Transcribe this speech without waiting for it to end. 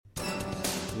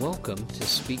Welcome to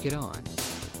Speak It On.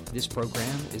 This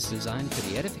program is designed for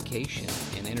the edification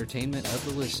and entertainment of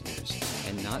the listeners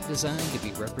and not designed to be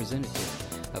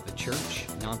representative of a church,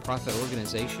 nonprofit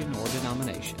organization, or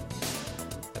denomination.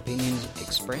 Opinions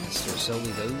expressed are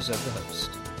solely those of the host.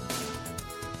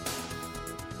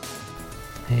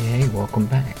 Hey, welcome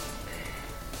back.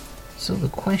 So the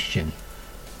question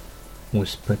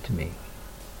was put to me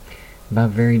by a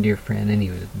very dear friend, and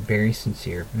he was very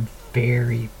sincere,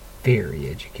 very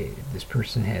educated. This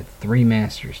person had 3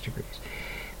 master's degrees.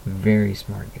 Very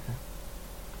smart guy.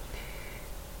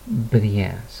 But he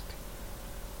asked,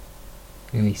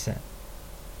 and he said,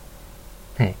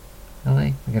 "Hey,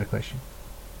 LA, I got a question.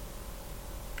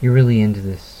 You're really into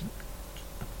this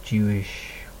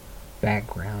Jewish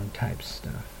background type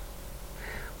stuff.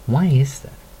 Why is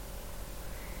that?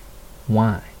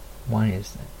 Why? Why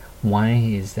is that? Why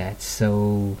is that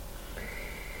so,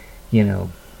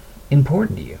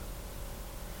 important to you?"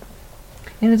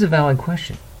 And it's a valid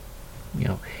question.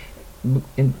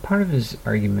 And part of his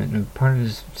argument and part of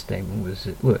his statement was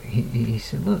that, look, he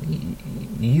said, look,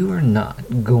 you are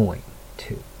not going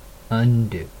to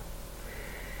undo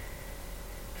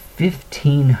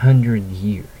 1,500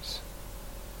 years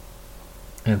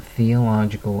of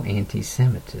theological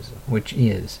anti-Semitism, which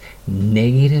is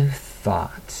negative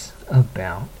thoughts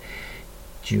about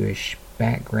Jewish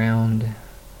background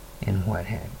and what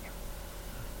have you.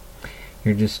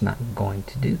 You're just not going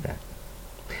to do that.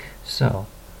 So,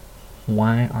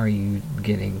 why are you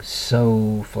getting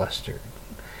so flustered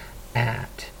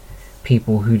at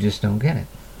people who just don't get it?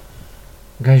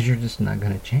 Because you're just not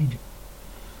going to change it.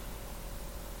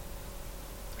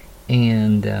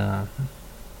 And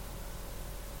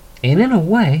in a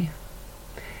way,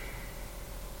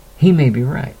 he may be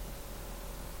right.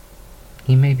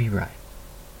 He may be right.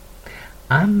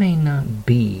 I may not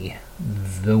be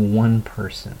the one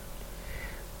person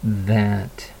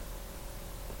that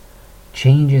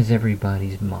changes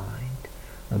everybody's mind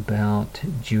about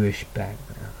Jewish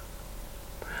background.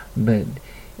 But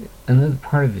another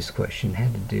part of his question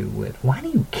had to do with, why do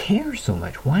you care so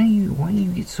much? Why do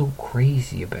you get so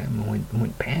crazy about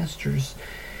when pastors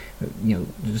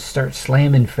just start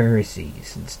slamming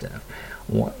Pharisees and stuff?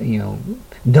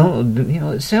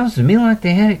 It sounds to me like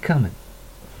they had it coming.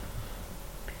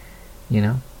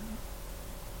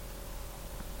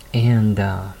 And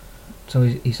so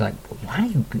he's like, why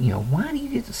do you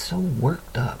get so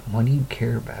worked up? Why do you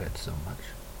care about it so much?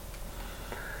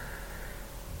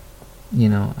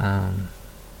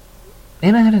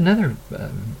 And I had another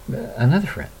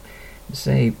friend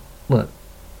say, look,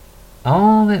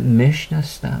 all that Mishnah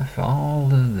stuff, all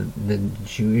the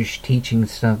Jewish teaching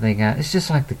stuff they got, it's just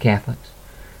like the Catholics.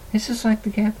 It's just like the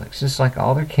Catholics. It's just like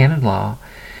all their canon law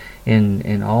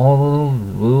and all the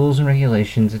rules and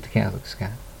regulations that the Catholics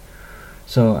got.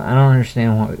 So I don't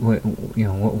understand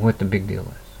what the big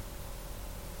deal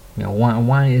is.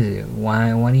 Why is it?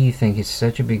 Why do you think it's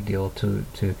such a big deal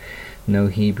to know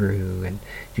Hebrew and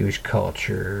Jewish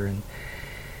culture and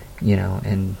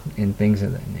and things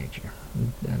of that nature?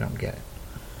 I don't get it.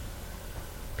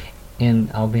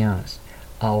 And I'll be honest,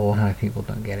 a lot of people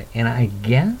don't get it. And I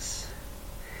guess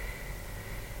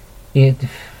it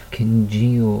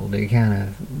congealed, it kind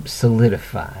of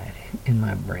solidified in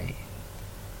my brain,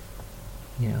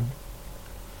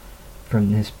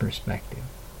 from this perspective.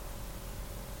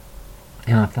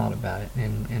 And I thought about it,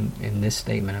 and this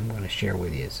statement I'm going to share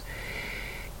with you is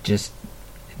just,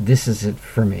 this is it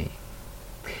for me.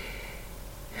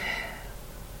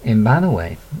 And by the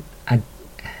way, I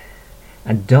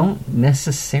don't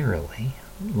necessarily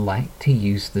like to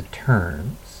use the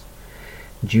terms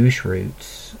Jewish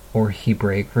roots or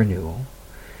Hebraic renewal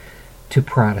to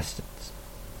Protestants,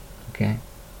 okay?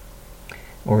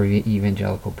 Or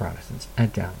evangelical Protestants. I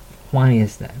don't. Why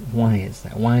is that? Why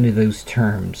do those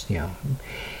terms,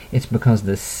 It's because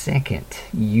the second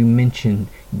you mention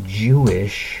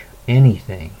Jewish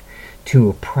anything to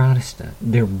a Protestant,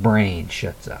 their brain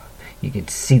shuts off. You can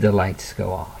see the lights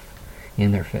go off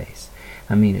in their face.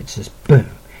 I mean, it's just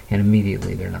boom, and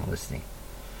immediately they're not listening.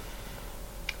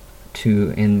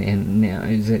 And now,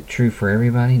 is it true for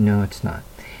everybody? No, it's not.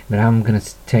 But I'm going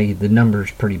to tell you the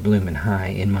number's pretty blooming high,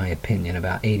 in my opinion,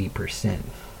 about 80%,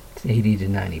 80 to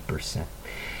 90%.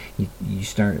 You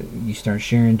start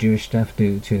sharing Jewish stuff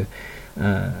to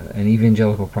an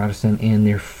evangelical Protestant, and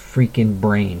their freaking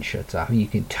brain shuts off. You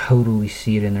can totally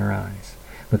see it in their eyes.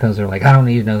 Because they're like, I don't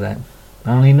need to know that.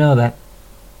 I don't need to know that.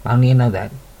 I don't need to know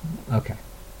that. Okay.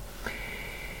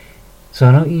 So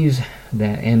I don't use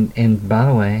that. And by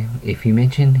the way, if you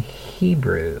mention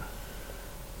Hebrew,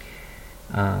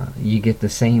 you get the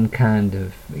same kind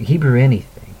of Hebrew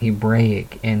anything,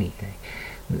 Hebraic anything.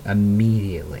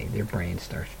 immediately their brain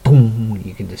starts boom.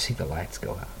 You can just see the lights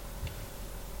go out.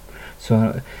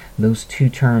 So those two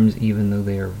terms, even though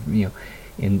they are,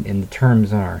 and the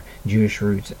terms are Jewish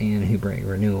roots and Hebraic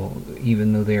renewal,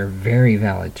 even though they are very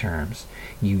valid terms,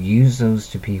 you use those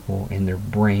to people and their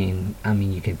brain,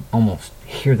 you can almost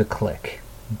hear the click.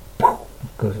 Boom,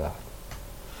 goes off.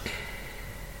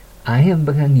 I have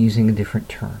begun using a different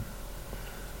term,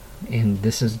 and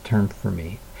this is a term for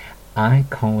me. I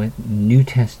call it New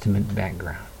Testament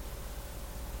background.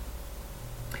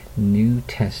 New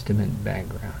Testament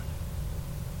background.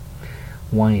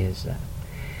 Why is that?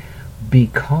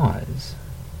 Because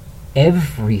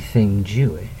everything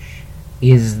Jewish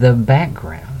is the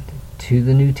background to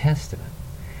the New Testament.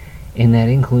 And that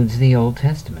includes the Old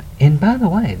Testament. And by the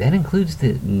way, that includes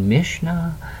the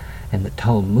Mishnah and the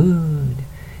Talmud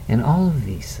and all of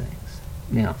these things.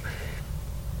 Now,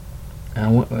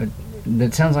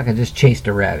 that sounds like I just chased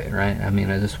a rabbit, right? I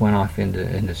just went off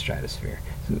into stratosphere.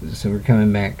 So we're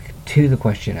coming back to the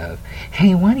question of,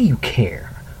 hey, why do you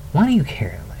care? Why do you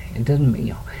care? It doesn't,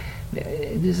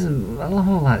 there's a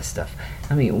whole lot of stuff.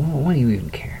 Why do you even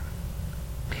care?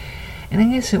 And I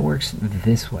guess it works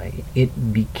this way.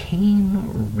 It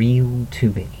became real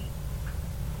to me.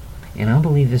 And I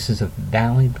believe this is a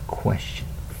valid question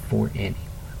for anyone.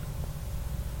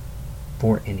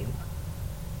 For anyone.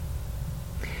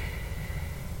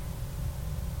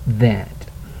 That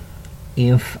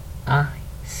if I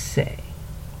say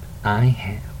I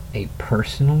have a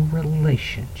personal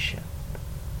relationship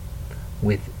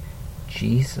with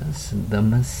Jesus the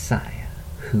Messiah,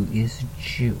 who is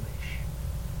Jewish,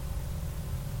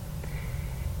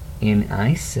 and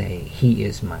I say He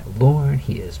is my Lord,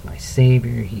 He is my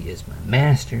Savior, He is my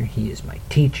Master, He is my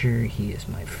teacher, He is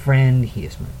my friend, He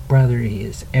is my brother, He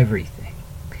is everything,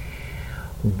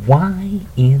 why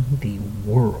in the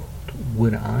world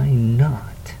would I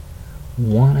not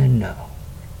want to know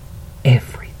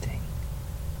everything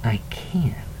I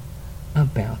can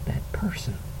about that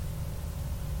person?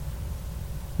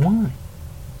 Why?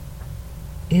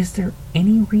 Is there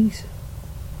any reason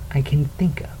I can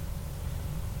think of?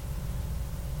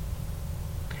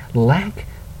 Lack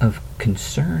of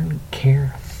concern,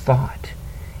 care, thought,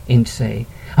 and say,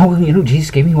 oh, well,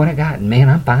 Jesus gave me what I got, and man,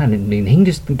 I'm fine, and he can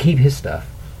just keep his stuff.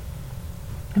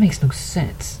 That makes no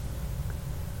sense.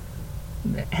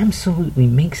 That absolutely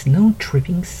makes no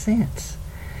tripping sense.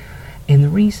 And the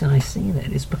reason I say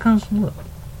that is because, look,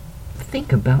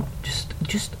 think about just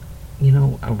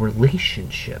a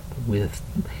relationship with,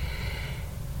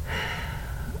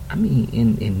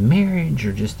 in marriage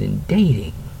or just in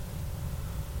dating.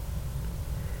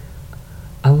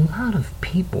 A lot of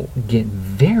people get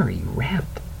very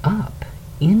wrapped up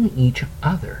in each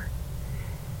other.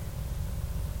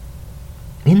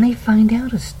 And they find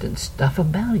out stuff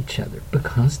about each other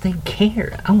because they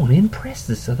care. I want to impress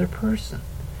this other person.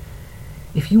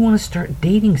 If you want to start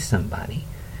dating somebody,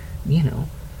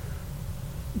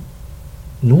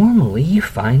 normally you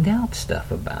find out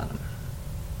stuff about them.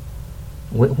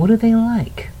 What do they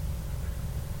like?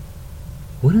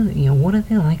 What do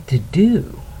they like to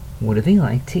do? What do they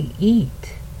like to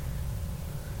eat?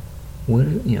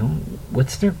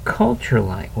 What's their culture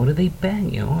like? What do they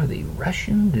bang? Are they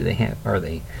Russian? Are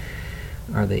they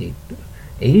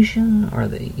Asian? Are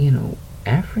they,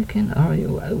 African?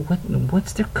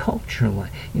 What's their culture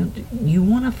like? You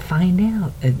want to find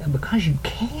out because you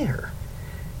care.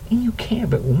 And you care,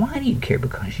 but why do you care?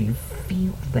 Because you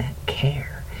feel that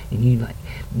care. And you're like,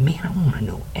 man, I want to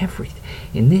know everything.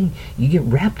 And then you get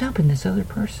wrapped up in this other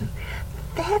person.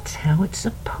 That's how it's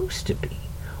supposed to be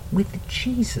with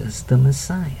Jesus the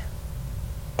Messiah.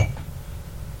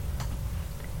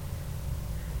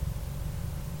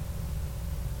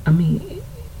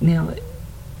 Now,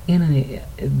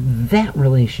 that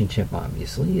relationship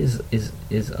obviously is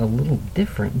a little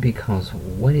different because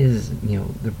what is,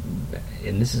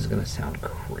 and this is going to sound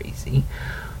crazy,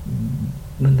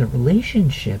 when the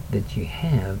relationship that you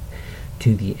have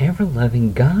to the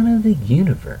ever-loving God of the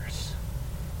universe,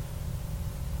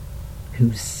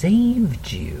 who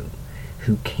saved you,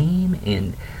 who came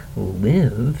and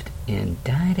lived and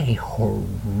died a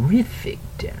horrific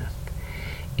death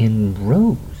and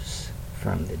rose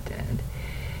from the dead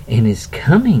and is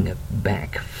coming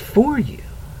back for you.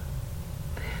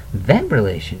 That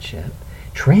relationship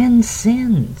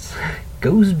transcends,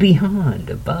 goes beyond,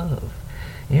 above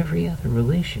every other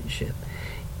relationship.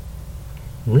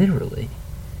 Literally.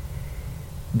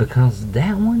 Because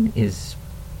that one is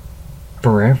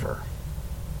forever.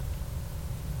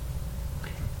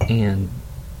 And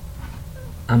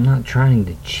I'm not trying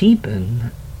to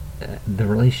cheapen the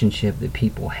relationship that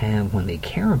people have when they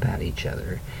care about each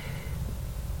other.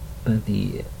 But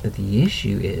the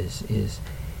issue is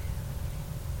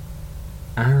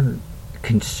our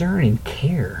concern and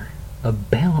care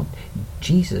about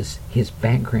Jesus, his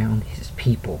background, his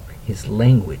people, his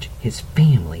language, his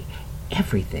family,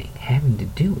 everything having to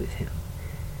do with him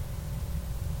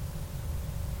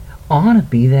ought to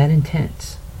be that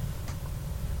intense.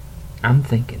 I'm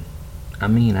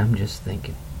just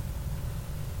thinking.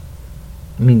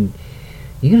 You're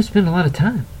going to spend a lot of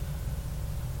time.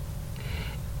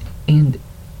 And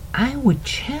I would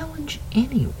challenge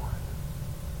anyone,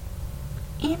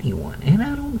 and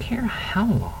I don't care how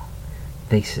long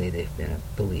they say they've been a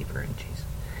believer in Jesus.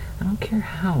 I don't care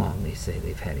how long they say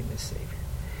they've had him as Savior.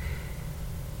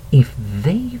 If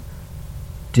they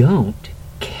don't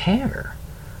care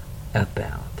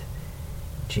about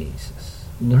Jesus,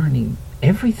 learning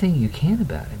everything you can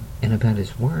about him and about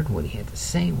his word, what he had to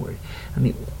say,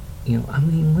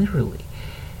 literally,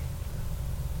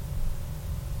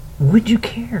 would you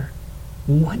care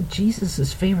what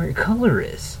Jesus' favorite color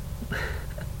is?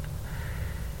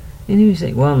 And you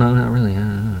say, well, no, not really.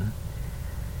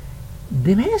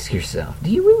 Then ask yourself, do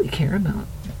you really care about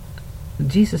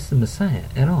Jesus the Messiah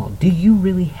at all? Do you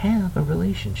really have a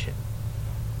relationship?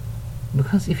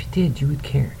 Because if you did, you would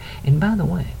care. And by the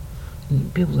way,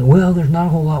 people say, well, there's not a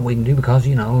whole lot we can do because,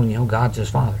 God's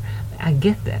his Father. I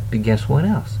get that, but guess what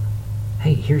else?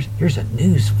 Hey, here's a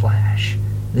news flash.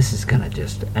 This is going to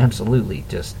just absolutely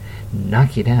just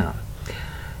knock you down.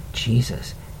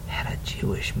 Jesus had a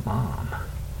Jewish mom,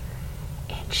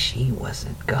 and she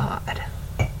wasn't God.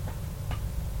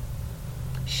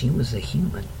 She was a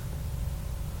human.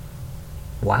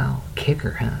 Wow,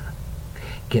 kicker, huh?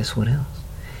 Guess what else?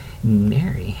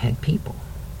 Mary had people.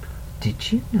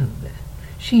 Did you know that?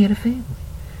 She had a family.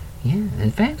 Yeah,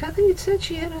 in fact, I think it said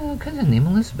she had a cousin named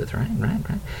Elizabeth, right,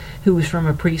 who was from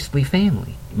a priestly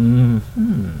family.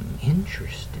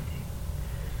 Interesting.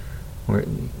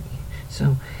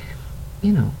 So,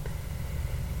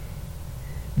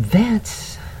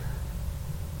 that's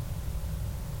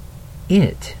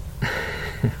it.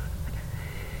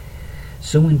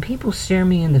 So when people stare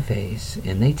me in the face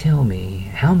and they tell me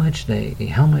how adamant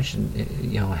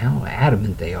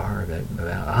they are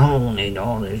about I don't need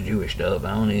all this Jewish stuff,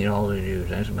 I don't need all the Jews,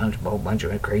 that's a bunch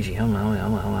of crazy, and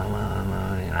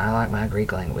I like my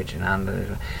Greek language,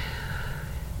 and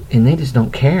they just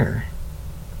don't care.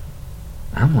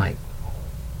 I'm like,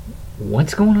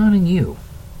 what's going on in you?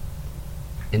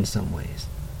 In some ways,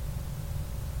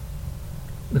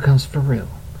 because for real,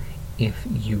 if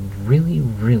you really,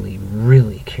 really,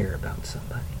 really care about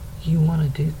somebody, you want to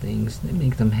do things that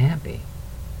make them happy.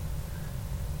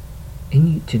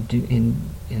 And to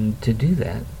do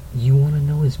that, you want to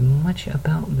know as much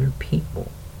about their people,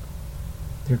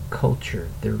 their culture,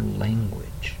 their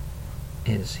language,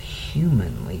 as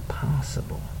humanly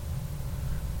possible.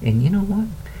 And you know what?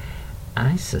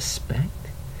 I suspect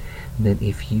that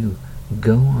if you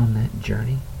go on that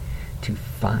journey to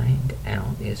find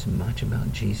out as much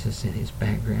about Jesus and his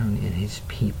background and his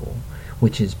people,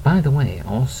 which is, by the way,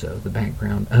 also the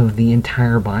background of the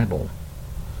entire Bible,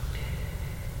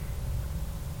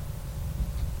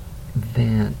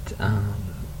 that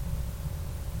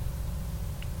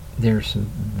there's some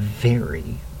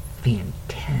very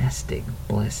fantastic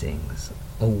blessings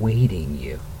awaiting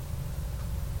you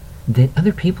that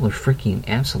other people are freaking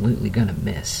absolutely going to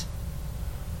miss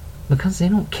because they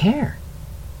don't care.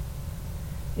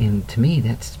 And to me,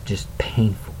 that's just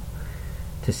painful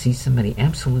to see somebody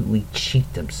absolutely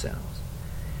cheat themselves.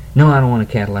 No, I don't want a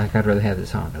Cadillac. I'd rather have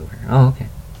this Honda over here. Oh, okay.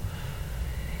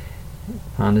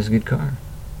 Honda's a good car.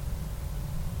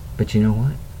 But you know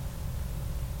what?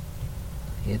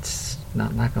 It's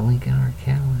not like a Lincoln or a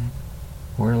Cadillac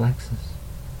or a Lexus.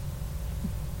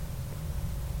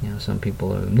 Some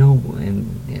people are, no,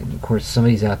 and of course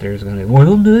somebody's out there is going to,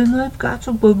 well, then I've got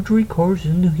some luxury cars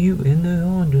in the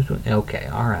Honda. Okay,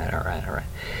 all right.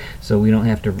 So we don't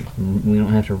have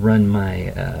to run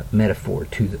my metaphor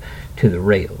to the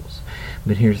rails.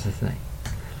 But here's the thing.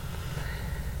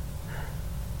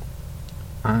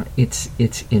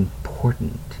 It's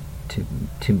important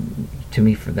to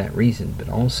me for that reason, but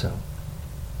also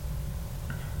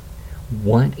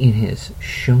what it has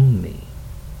shown me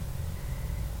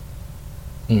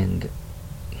and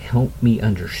helped me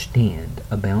understand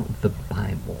about the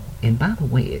Bible. And by the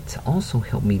way, it's also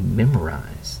helped me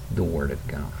memorize the Word of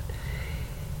God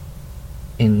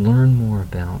and learn more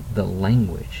about the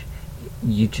language.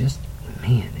 It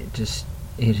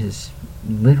has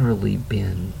literally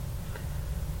been,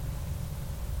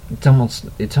 it's almost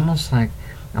like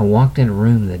I walked in a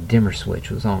room and the dimmer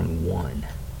switch was on 1.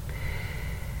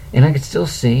 And I could still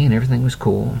see and everything was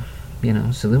cool,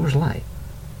 so there was light.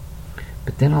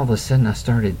 But then all of a sudden I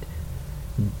started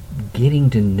getting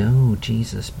to know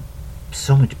Jesus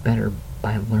so much better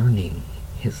by learning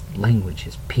his language,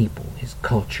 his people, his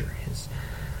culture, his,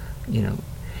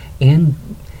 and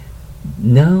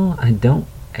no, I don't.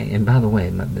 And by the way,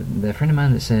 the friend of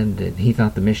mine that said that he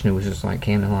thought the Mishnah was just like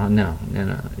canon law, no,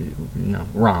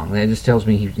 wrong. That just tells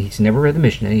me he's never read the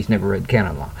Mishnah, he's never read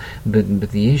canon law.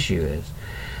 But the issue is,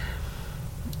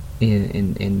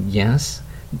 and yes,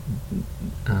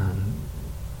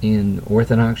 in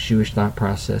Orthodox Jewish thought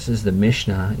processes, the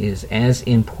Mishnah is as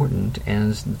important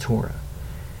as the Torah,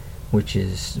 which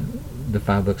is the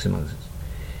 5 books of Moses.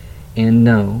 And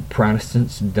no,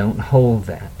 Protestants don't hold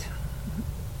that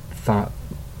thought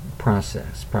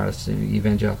process. Protestant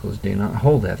evangelicals do not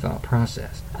hold that thought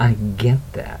process. I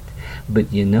get that.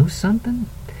 But you know something?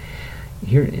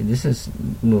 Here, this is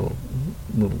a little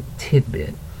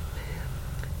tidbit.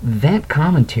 That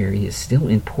commentary is still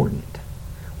important.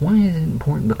 Why is it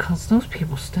important? Because those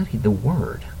people studied the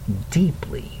Word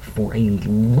deeply for a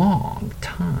long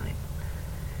time.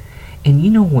 And you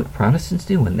know what Protestants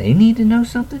do when they need to know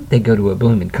something? They go to a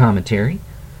blooming commentary.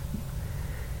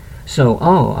 So,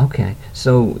 okay.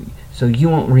 So you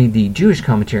won't read the Jewish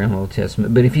commentary on the Old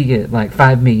Testament, but if you get like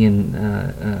 5 million,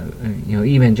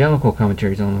 evangelical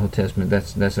commentaries on the Old Testament,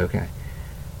 that's okay.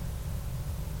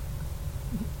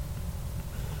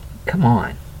 Come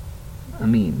on. I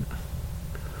mean,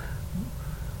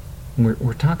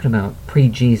 we're talking about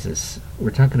pre-Jesus.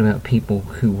 We're talking about people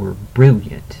who were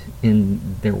brilliant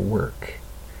in their work,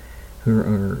 who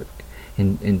are,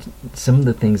 and some of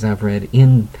the things I've read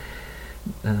in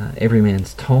Every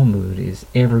Man's Talmud is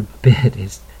every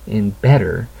bit and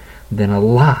better than a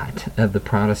lot of the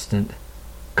Protestant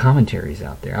commentaries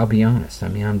out there. I'll be honest. I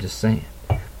mean, I'm just saying.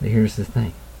 But here's the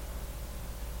thing.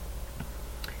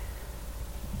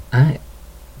 I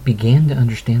began to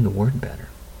understand the Word better.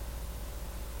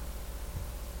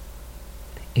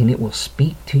 And it will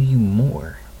speak to you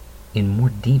more and more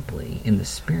deeply, and the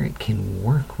Spirit can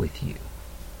work with you.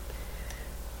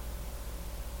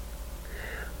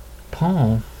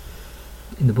 Paul,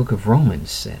 in the book of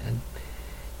Romans, said,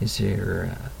 he was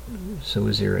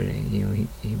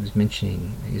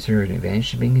mentioning, is there an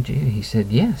advantage to being a Jew? He said,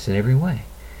 yes, in every way.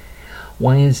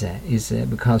 Why is that? Is that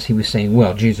because he was saying,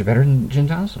 well, Jews are better than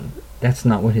Gentiles? That's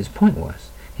not what his point was.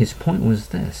 His point was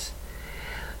this.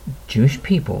 Jewish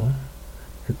people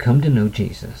who come to know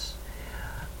Jesus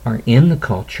are in the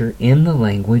culture, in the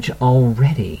language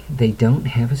already. They don't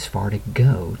have as far to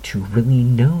go to really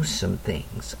know some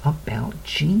things about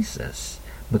Jesus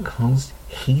because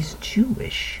he's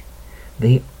Jewish.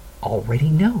 They already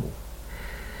know.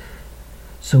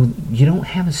 So you don't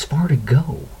have as far to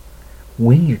go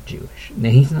when you're Jewish.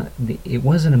 Now, it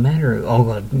wasn't a matter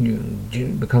of,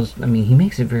 because, I mean, he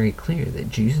makes it very clear that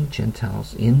Jews and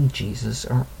Gentiles in Jesus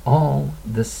are all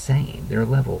the same. They're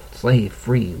level, slave,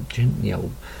 free,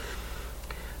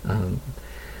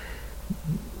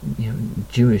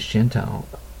 Jewish, Gentile.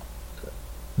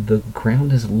 The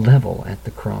ground is level at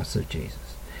the cross of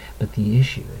Jesus. But the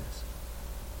issue is,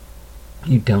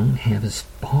 you don't have as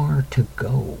far to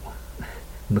go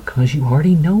because you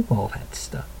already know all that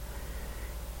stuff.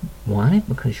 Why?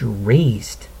 Because you're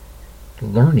raised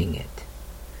learning it.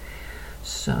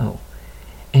 So,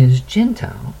 as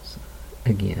Gentiles,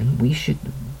 again, we should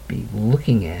be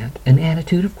looking at an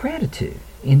attitude of gratitude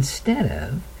instead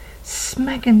of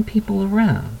smacking people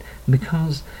around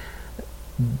because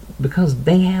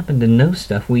they happen to know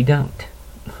stuff we don't.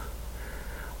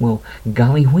 Well,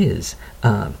 golly whiz,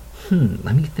 let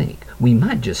me think. We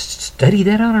might just study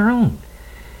that on our own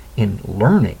and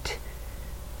learn it.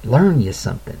 Learn you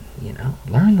something,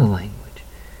 learn the language.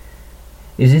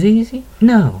 Is it easy?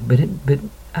 No, but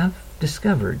I've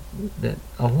discovered that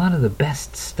a lot of the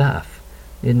best stuff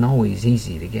isn't always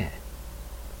easy to get.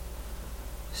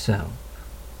 So,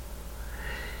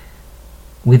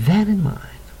 with that in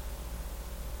mind,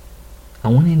 I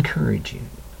want to encourage you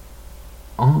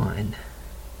on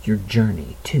your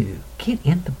journey to get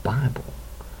in the Bible.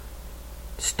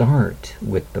 Start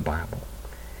with the Bible.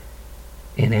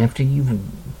 And after you've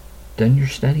done your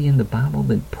study in the Bible,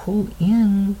 then pull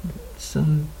in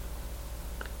some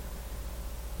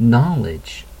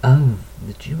knowledge of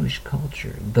the Jewish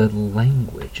culture, the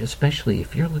language, especially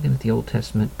if you're looking at the Old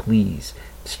Testament, please.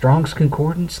 Strong's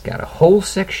Concordance got a whole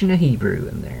section of Hebrew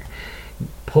in there.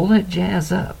 Pull that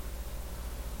jazz up.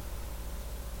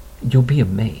 You'll be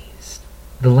amazed.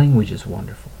 The language is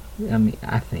wonderful. I mean,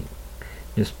 I think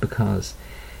just because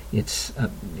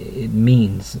it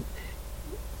means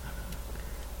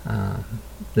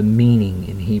the meaning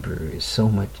in Hebrew is so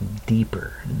much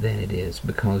deeper than it is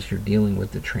because you're dealing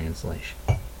with the translation.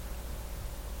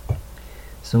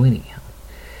 So anyhow,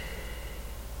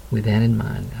 with that in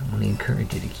mind, I want to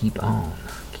encourage you to keep on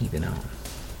keeping on.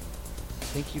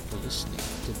 Thank you for listening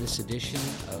to this edition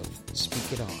of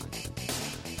Speak It On.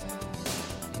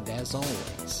 And as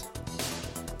always,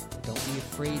 don't be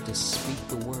afraid to speak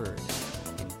the word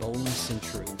in boldness and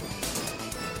truth.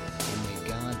 And may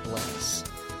God bless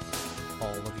all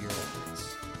of your life.